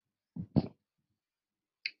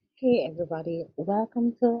Hey everybody,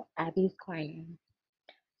 welcome to Abby's Corner.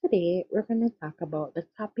 Today we're going to talk about the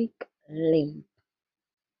topic limp.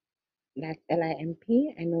 That's LIMP.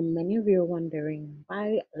 I know many of you are wondering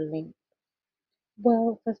why limp.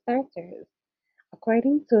 Well, for starters,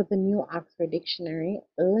 according to the New Oxford Dictionary,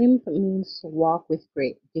 limp means to walk with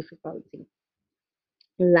great difficulty,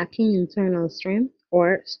 lacking internal strength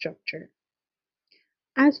or structure.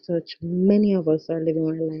 As such, many of us are living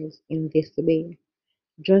our lives in this way,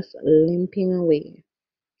 just limping away.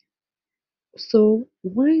 So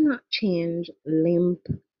why not change limp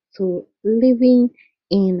to living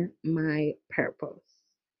in my purpose?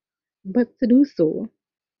 But to do so,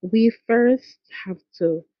 we first have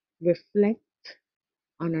to reflect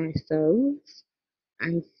on ourselves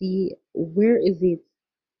and see where is it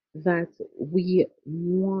that we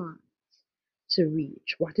want to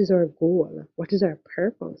reach? What is our goal? What is our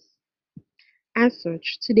purpose? As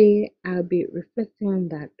such, today I'll be reflecting on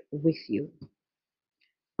that with you.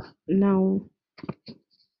 Now,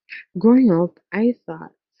 growing up, I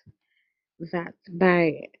thought that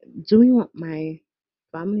by doing what my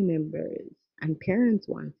family members and parents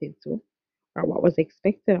wanted to, or what was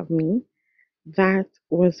expected of me, that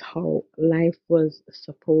was how life was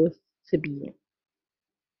supposed to be.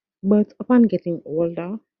 But upon getting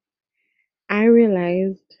older, I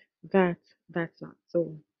realized that that's not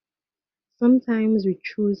so. Sometimes we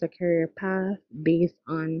choose a career path based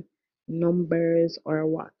on numbers or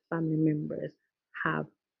what family members have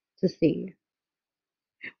to say.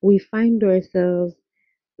 We find ourselves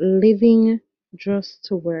living just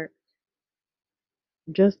to work,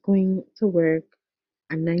 just going to work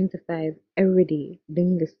a 9 to 5 every day,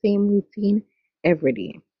 doing the same routine every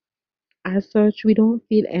day. As such, we don't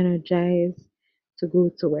feel energized to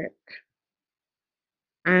go to work,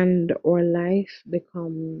 and our life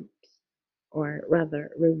becomes, or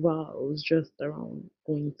rather, revolves just around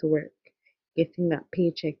going to work, getting that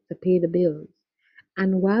paycheck to pay the bills.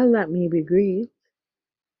 And while that may be great,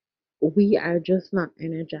 we are just not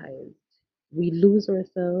energized. We lose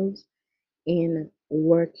ourselves in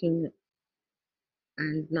working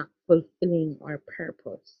and not fulfilling our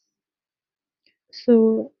purpose.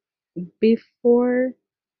 So, before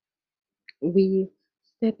we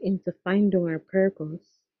step into finding our purpose,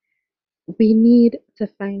 we need to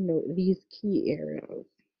find out these key areas.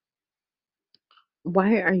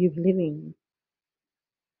 Why are you living?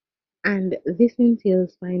 And this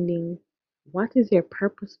entails finding what is your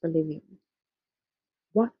purpose for living?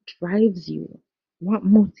 What drives you? What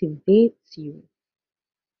motivates you?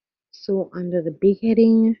 So, under the big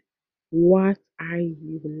heading, what are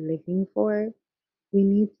you living for? We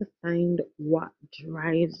need to find what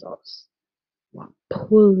drives us, what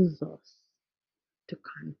pulls us to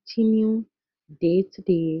continue day to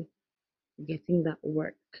day getting that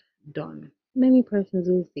work done. Many persons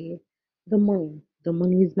will say, the money. The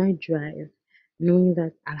money is my drive. Knowing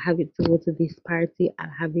that I'll have it to go to this party,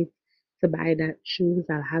 I'll have it to buy that shoes,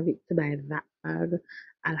 I'll have it to buy that bag,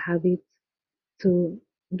 I'll have it to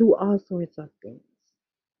do all sorts of things.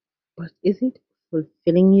 But is it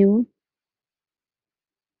fulfilling you?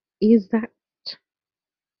 Is that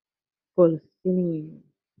fulfilling you?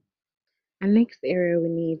 And next area we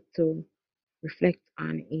need to reflect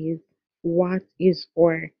on is what is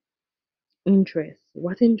our interest?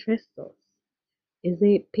 What interests us? Is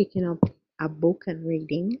it picking up a book and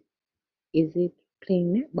reading? Is it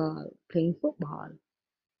playing netball, playing football?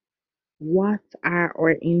 What are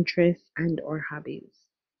our interests and our hobbies?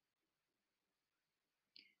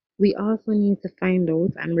 We also need to find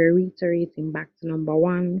out, and we're reiterating back to number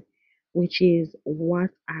one, which is what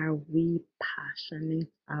are we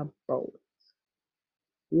passionate about?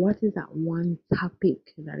 What is that one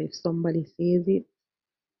topic that if somebody says it,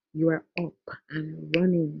 you are up and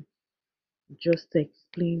running just to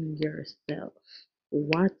explain yourself?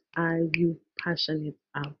 What are you passionate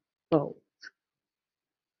about?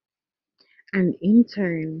 And in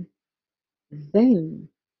turn, then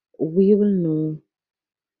we will know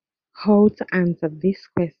how to answer this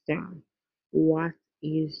question. What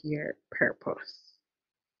is your purpose?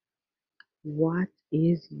 What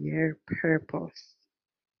is your purpose?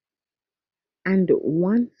 And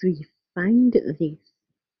once we find this,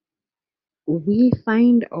 we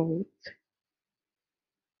find out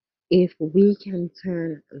if we can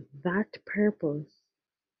turn that purpose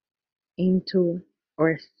into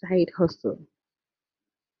our side hustle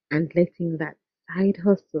and letting that side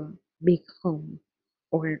hustle become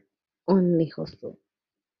our only hustle.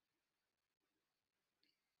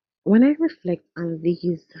 When I reflect on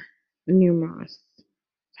these numerous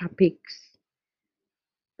topics,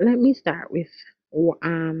 let me start with what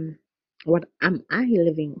am I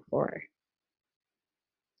living for?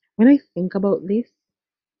 When I think about this,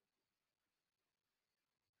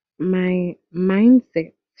 my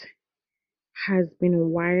mindset has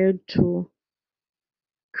been wired to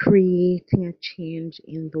creating a change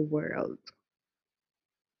in the world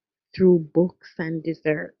through books and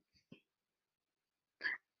desserts.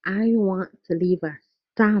 I want to leave a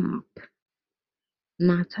stamp,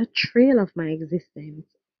 not a trail of my existence,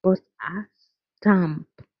 but a stamp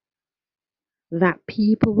that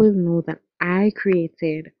people will know that I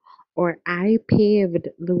created or I paved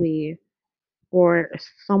the way for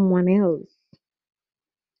someone else.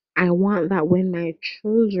 I want that when my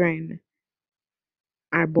children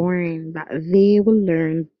are born, that they will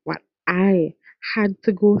learn what I had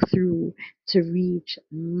to go through to reach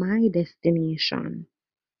my destination.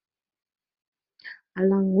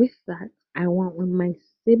 Along with that, I want when my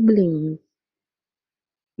siblings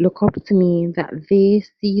look up to me that they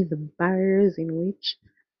see the barriers in which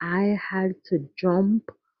I had to jump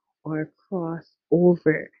or cross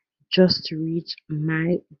over just to reach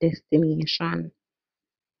my destination.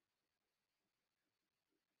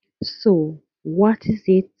 So, what is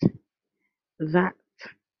it that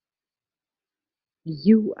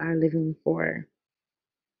you are living for?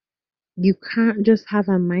 You can't just have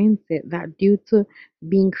a mindset that due to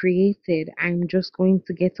being created, I'm just going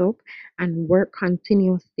to get up and work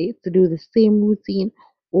continuously to do the same routine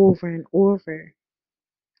over and over.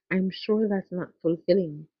 I'm sure that's not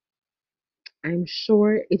fulfilling. I'm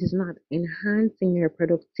sure it is not enhancing your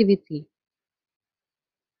productivity.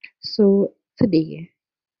 So today,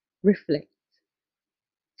 reflect.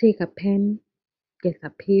 Take a pen, get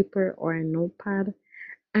a paper or a notepad,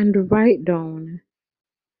 and write down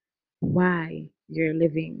why you're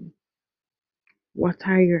living. What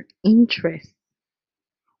are your interests?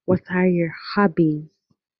 What are your hobbies?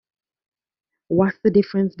 What's the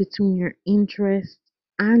difference between your interests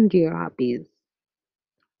and your hobbies?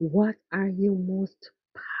 What are you most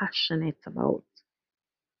passionate about?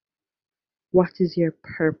 What is your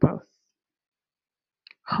purpose?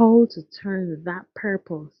 How to turn that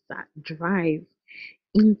purpose, that drive,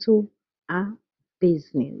 into a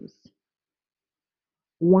business.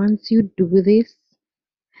 Once you do this,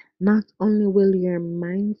 not only will your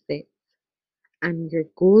mindset and your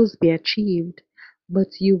goals be achieved,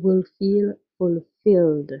 but you will feel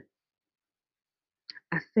fulfilled,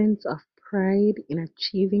 a sense of pride in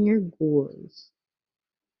achieving your goals.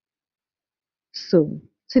 So,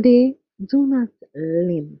 today, do not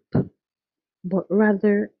limp, but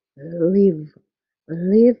rather live.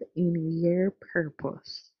 Live in your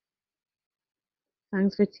purpose.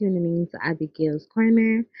 Thanks for tuning in to Abigail's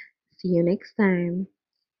Corner. See you next time.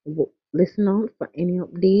 Listen out for any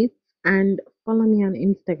updates and follow me on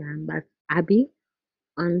Instagram. That's Abby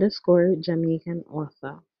underscore Jamaican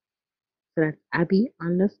author. So that's Abby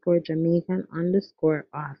underscore Jamaican underscore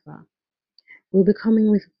author. We'll be coming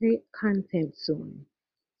with great content soon.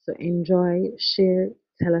 So enjoy, share,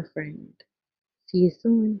 tell a friend. See you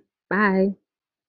soon. Bye.